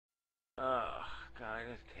Ugh, God, I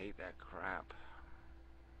just hate that crap.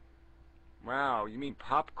 Wow, you mean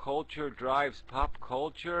pop culture drives pop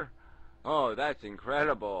culture? Oh, that's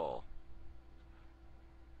incredible.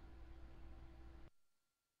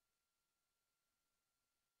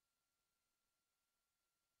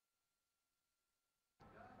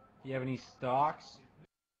 Do you have any stocks,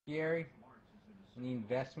 Gary? Any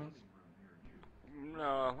investments?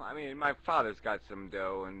 No, I mean my father's got some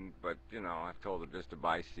dough, and but I've told him just to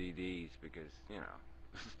buy CDs because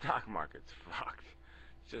the stock market's fucked.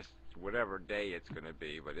 It's just whatever day it's gonna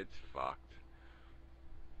be, but it's fucked.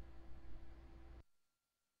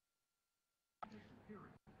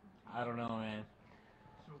 I don't know, man.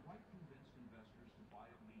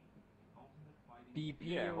 BP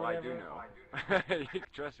Yeah, or well I do whatever. know. You can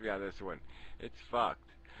trust me on this one. It's fucked.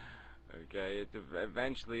 Okay,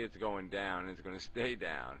 eventually it's going down. It's gonna stay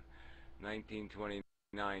down.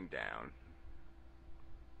 1929 down.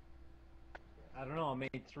 I don't know. I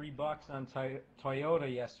made $3 on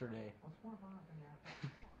Toyota yesterday.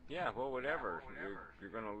 Yeah, well whatever. You're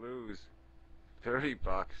gonna lose $30,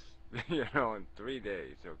 in 3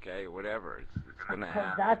 days. Okay, whatever. It's gonna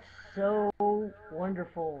happen. That's so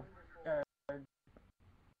wonderful. Uh,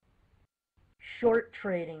 Short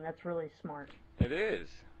trading, that's really smart. It is.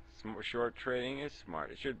 Short trading is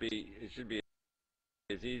smart. It should be. It should be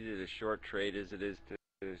as easy to short trade as it is to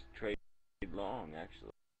trade long.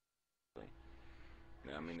 Actually,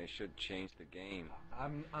 I mean they should change the game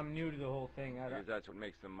I'm new to the whole thing. because that's what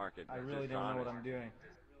makes the market I really don't know what dishonest. I'm doing.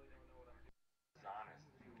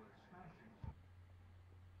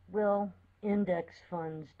 Well, index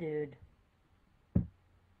funds, dude.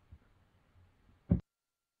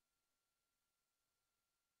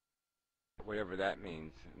 Whatever that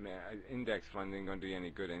means. Man, index fund ain't gonna do you any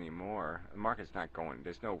good anymore. The market's not going.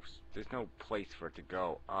 There's no place for it to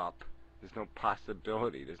go up. There's no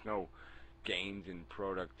possibility. There's no gains in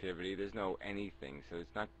productivity. There's no anything. So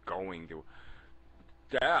it's not going to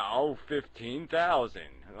Dow 15,000.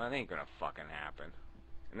 Well, that ain't gonna fucking happen.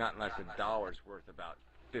 Not unless a dollar's worth about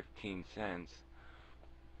 15 cents.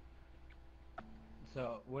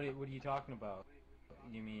 So what are you talking about?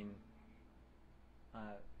 You mean uh,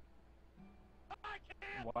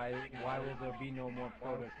 why will there be no more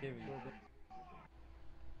productivity?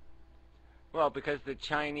 Well, because the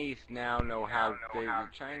Chinese now know how. The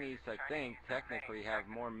Chinese, I think, technically have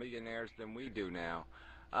more millionaires than we do now.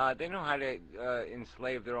 They know how to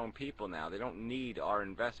enslave their own people now. They don't need our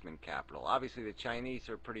investment capital. Obviously, the Chinese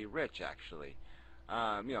are pretty rich, actually.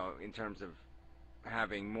 In terms of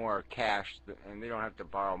having more cash, and they don't have to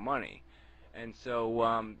borrow money. And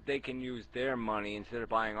so they can use their money instead of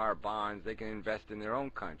buying our bonds. They can invest in their own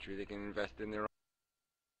country. They can invest in their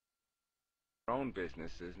own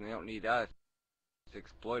businesses, and they don't need us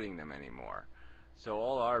exploiting them anymore. So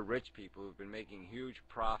all our rich people who've been making huge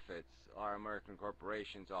profits are American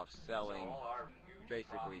corporations off selling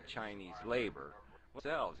basically Chinese labor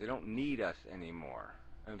themselves. They don't need us anymore.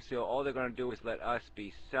 And so all they're going to do is let us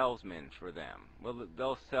be salesmen for them. Well,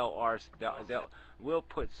 they'll sell our we'll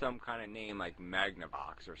put some kind of name like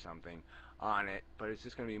Magnavox or something on it, but it's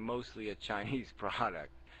just going to be mostly a Chinese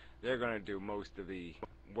product. They're going to do most of the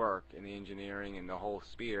work and the engineering and the whole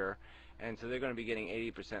sphere, and so they're going to be getting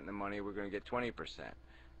 80% of the money. We're going to get 20%.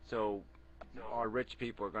 So our rich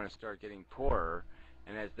people are going to start getting poorer,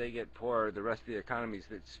 and as they get poorer, the rest of the economies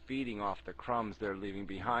that's feeding off the crumbs they're leaving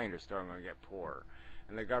behind are starting to get poorer.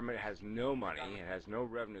 And the government has no money, it has no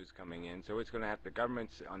revenues coming in, so it's going to have the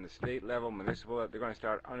governments on the state level, municipal level, they're going to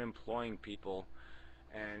start unemploying people,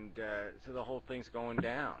 and so the whole thing's going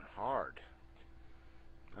down hard.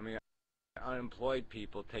 I mean, unemployed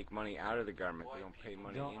people take money out of the government, they don't pay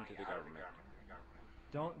money Don't into the government.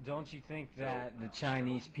 don't you think that the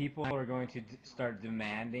Chinese people are going to start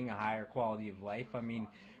demanding a higher quality of life? I mean,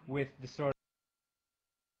 with the sort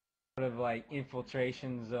of like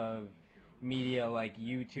infiltrations of media like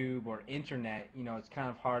YouTube or internet, it's kind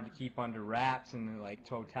of hard to keep under wraps in the like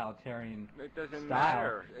totalitarian It doesn't style.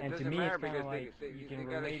 matter. It And to doesn't me, matter it's kind because of like you they can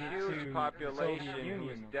got a relate it huge to the population Soviet who's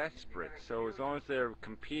Union. desperate. So as long as they're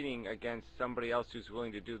competing against somebody else who's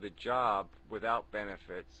willing to do the job without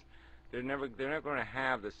benefits, they're not going to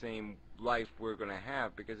have the same life we're going to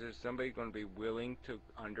have because there's somebody going to be willing to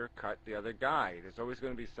undercut the other guy. There's always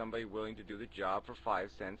going to be somebody willing to do the job for 5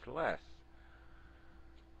 cents less.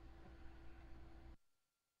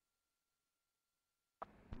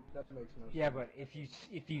 Yeah, but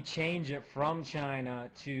if you change it from China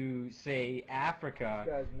to say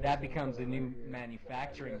Africa, that becomes a new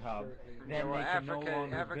manufacturing hub. Yeah, Then well, they can no Africa,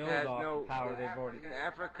 longer Africa build has off the no. power they've already.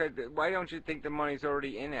 Africa. Why don't you think the money's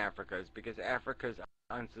already in Africa? It's because Africa's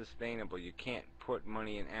unsustainable. You can't put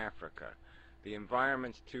money in Africa. The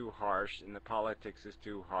environment's too harsh, and the politics is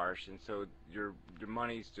too harsh, and so your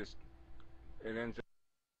money's just, it ends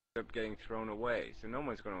up getting thrown away. So no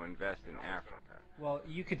one's going to invest in Africa. Well,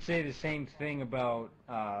 you could say the same thing about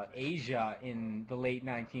Asia in the late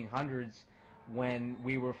 1900s when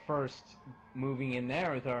we were first moving in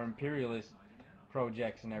there with our imperialist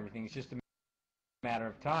projects and everything. It's just a matter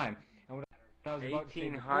of time. And what I was about to say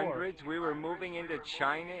before, 1800s? We were moving into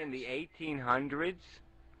China in the 1800s?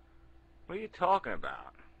 What are you talking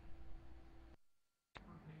about?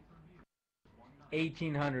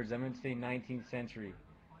 1800s. I meant to say 19th century.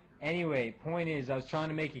 Anyway, point is, I was trying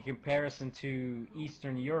to make a comparison to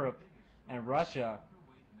Eastern Europe and Russia.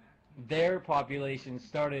 Their population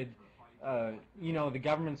started, the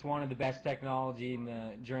governments wanted the best technology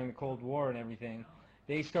during the Cold War and everything.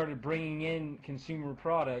 They started bringing in consumer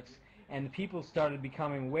products, and the people started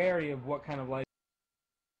becoming wary of what kind of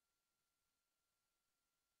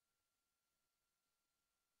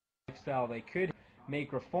lifestyle they could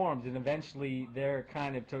make reforms, and eventually their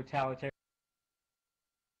kind of totalitarian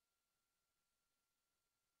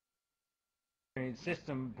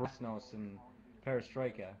system, Brasnos and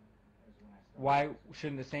Perestroika. Why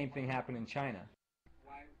shouldn't the same thing happen in China?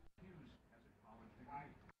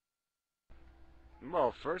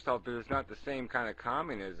 Well, first off, there's not the same kind of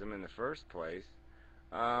communism in the first place.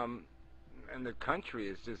 And the country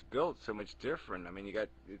is just built so much different. I mean,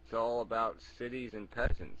 it's all about cities and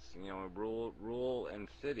peasants, rural and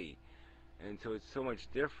city. And so it's so much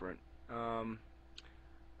different. What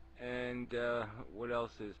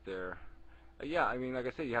else is there? Yeah, I mean, like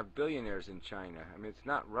I said, you have billionaires in China. I mean, it's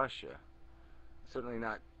not Russia. Certainly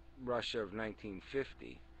not Russia of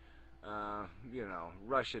 1950.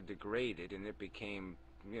 Russia degraded and it became,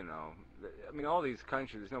 I mean, all these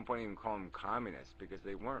countries, there's no point even calling them communist because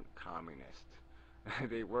they weren't communist.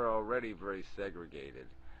 They were already very segregated.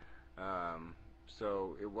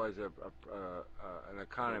 So it was an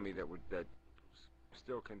economy that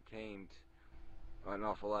still contained an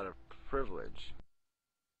awful lot of privilege.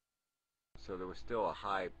 So there was still a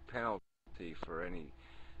high penalty for any.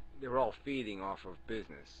 They were all feeding off of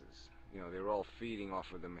businesses. They were all feeding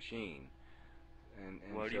off of the machine. And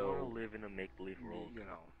Why do so, you want to live in a make-believe world?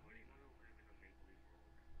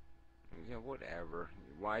 Yeah, whatever.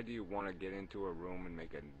 Why do you want to get into a room and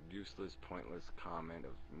make a useless, pointless comment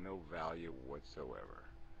of no value whatsoever?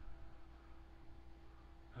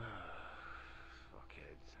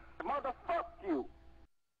 Fuckheads. Motherfuck you!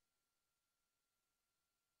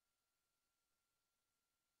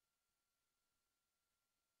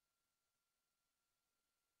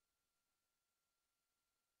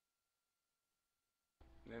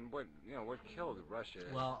 And what killed Russia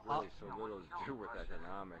Well, has really so little to do with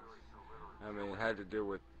economics. I mean, it had to do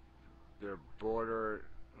with their border,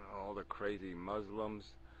 all the crazy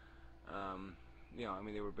Muslims. I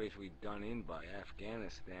mean, they were basically done in by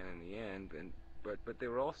Afghanistan in the end, but they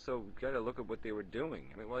were also, you got to look at what they were doing.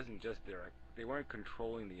 I mean, it wasn't just they weren't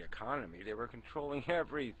controlling the economy, they were controlling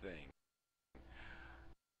everything.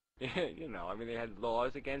 I mean, they had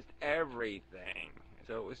laws against everything,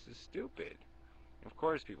 so it was just stupid. Of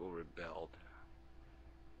course people rebelled.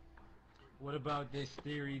 What about this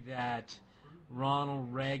theory that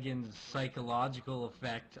Ronald Reagan's psychological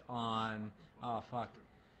effect on,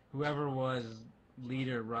 whoever was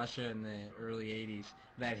leader of Russia in the early 80s,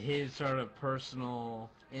 that his sort of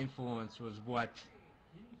personal influence was what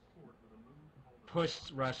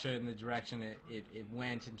pushed Russia in the direction it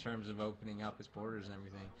went in terms of opening up its borders and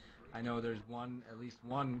everything? I know there's at least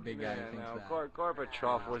one big guy who thinks that.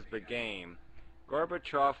 Gorbachev was the game.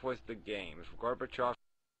 Gorbachev was the game. If Gorbachev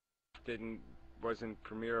wasn't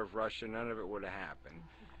premier of Russia, none of it would have happened.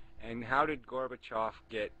 And how did Gorbachev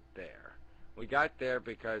get there? We got there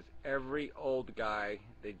because every old guy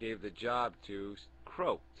they gave the job to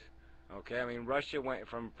croaked. Okay, I mean, Russia went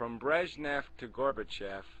from Brezhnev to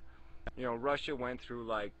Gorbachev. Russia went through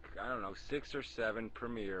 6 or 7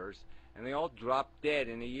 premiers, and they all dropped dead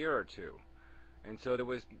in a year or two. And so there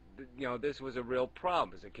was, this was a real problem,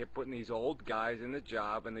 because they kept putting these old guys in the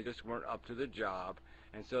job, and they just weren't up to the job.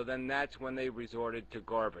 And so then that's when they resorted to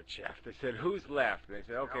Gorbachev. They said, who's left? And they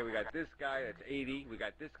said, okay, we got this guy that's 80, we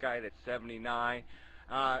got this guy that's 79,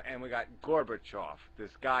 and we got Gorbachev,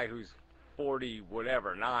 this guy who's 40,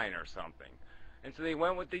 whatever, 9 or something. And so they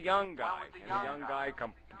went with the young guy, and the young guy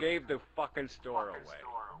gave the fucking store away.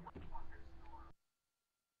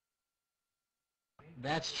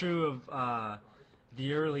 That's true of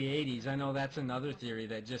the early 80s. I know that's another theory,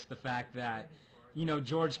 that just the fact that,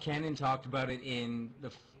 George Kennan talked about it in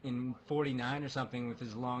 49 or something with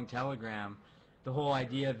his long telegram, the whole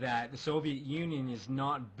idea that the Soviet Union is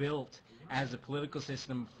not built as a political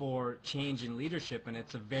system for change in leadership, and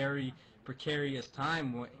it's a very precarious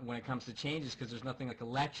time when it comes to changes because there's nothing like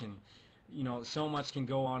election. You know, so much can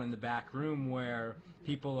go on in the back room where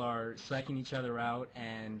people are psyching each other out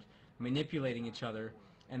and manipulating each other,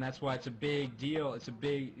 and that's why it's a big deal. It's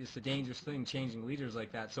a dangerous thing changing leaders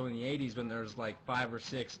like that. So in the 80s, when there's like 5 or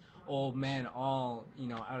 6 old men all, you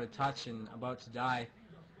know, out of touch and about to die,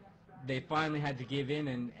 they finally had to give in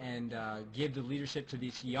and give the leadership to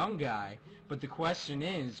this young guy. But the question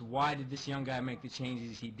is, why did this young guy make the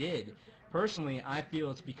changes he did? Personally, I feel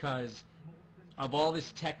it's because of all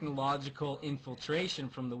this technological infiltration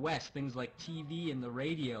from the West, things like TV and the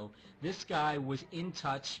radio. This guy was in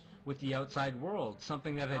touch with the outside world,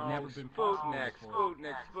 something that had never been possible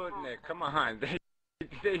before. Sputnik, come on.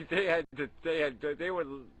 They were,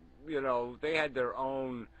 you know, they had their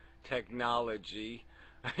own technology.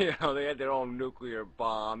 You know, they had their own nuclear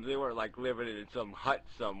bombs. They weren't like living in some hut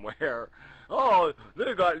somewhere. Oh,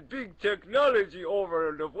 they got big technology over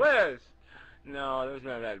in the West. No, there's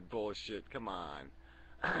none of that bullshit. Come on.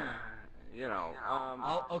 You know,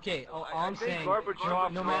 okay, all I I'm think saying,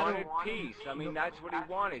 Gorbachev no matter wanted peace. I mean, that's what he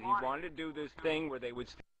wanted. He wanted to do this thing where they would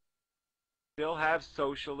still have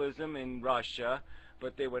socialism in Russia,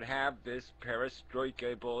 but they would have this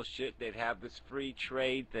perestroika bullshit. They'd have this free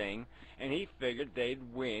trade thing, and he figured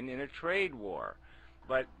they'd win in a trade war.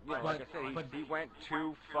 But, you know, like I said, he went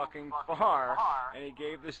too fucking far, and he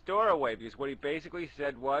gave the store away, because what he basically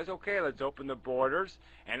said was, okay, let's open the borders,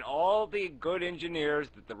 and all the good engineers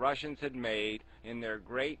that the Russians had made in their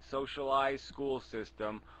great socialized school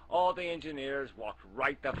system, all the engineers walked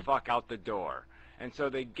right the fuck out the door. And so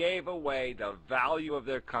they gave away the value of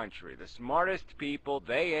their country. The smartest people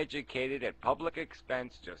they educated at public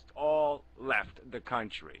expense just all left the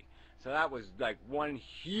country. So that was like one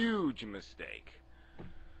huge mistake.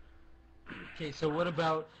 okay, so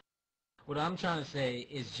what I'm trying to say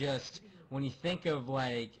is just when you think of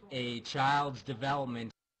like a child's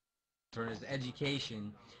development or his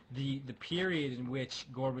education, the period in which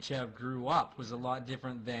Gorbachev grew up was a lot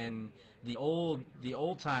different than the old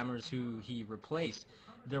timers who he replaced.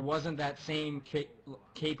 There wasn't that same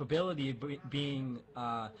capability of being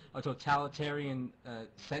a totalitarian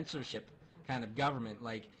censorship kind of government.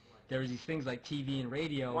 Like there was these things like TV and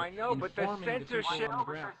radio. Well, I know, but the informing people censorship on the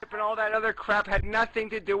ground. and all that other crap had nothing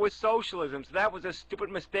to do with socialism. So that was a stupid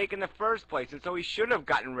mistake in the first place. And so he should have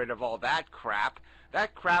gotten rid of all that crap.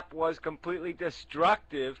 That crap was completely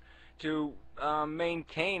destructive to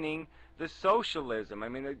maintaining the socialism. I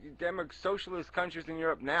mean, the socialist countries in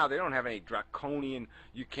Europe now, they don't have any draconian,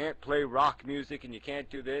 you can't play rock music and you can't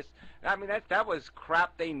do this. I mean, that was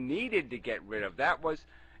crap they needed to get rid of. That was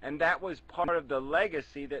part of the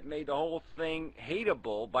legacy that made the whole thing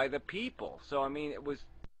hateable by the people. So, I mean,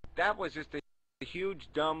 that was just a huge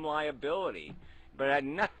dumb liability, but it had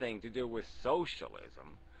nothing to do with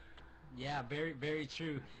socialism. Yeah, very, very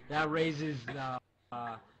true. That raises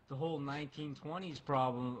the whole 1920s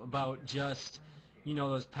problem about just, you know,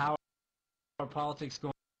 those power politics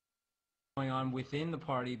going on within the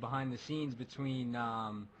party behind the scenes between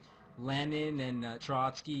Lenin and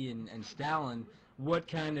Trotsky and Stalin. What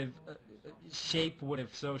kind of shape would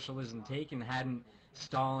have socialism taken hadn't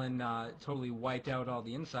Stalin totally wiped out all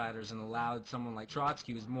the insiders and allowed someone like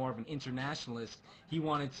Trotsky, who's more of an internationalist, he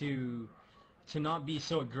wanted to not be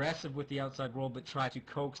so aggressive with the outside world, but try to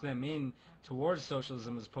coax them in towards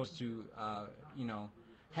socialism as opposed to, you know,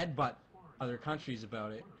 headbutt other countries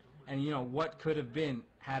about it. And, you know, what could have been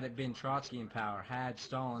had it been Trotsky in power, had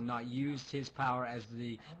Stalin not used his power as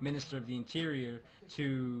the Minister of the Interior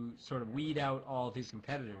to sort of weed out all of his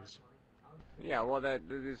competitors. Yeah, well,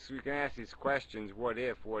 we can ask these questions, what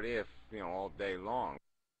if, you know, all day long.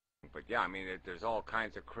 But yeah, I mean, there's all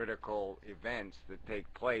kinds of critical events that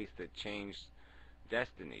take place that change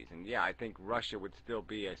destinies. And yeah, I think Russia would still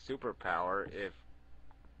be a superpower if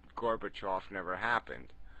Gorbachev never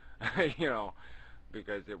happened. You know,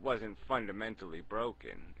 because it wasn't fundamentally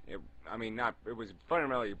broken. It was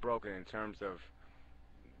fundamentally broken in terms of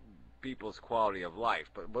people's quality of life.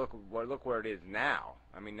 But look where it is now.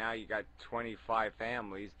 I mean, now you got 25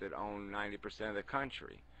 families that own 90% of the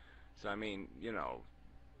country. So I mean, you know,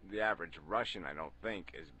 the average Russian, I don't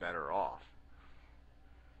think, is better off.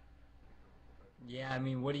 Yeah, I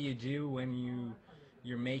mean, what do you do when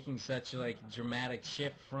you're making such a like dramatic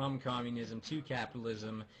shift from communism to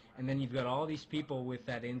capitalism, and then you've got all these people with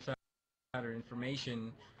that insider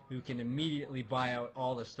information who can immediately buy out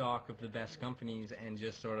all the stock of the best companies and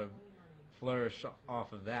just sort of flourish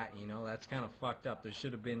off of that, you know? That's kind of fucked up. There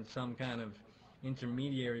should have been some kind of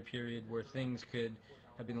intermediary period where things could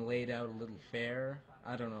have been laid out a little fair.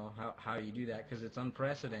 I don't know how you do that because it's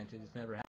unprecedented. It's never happened.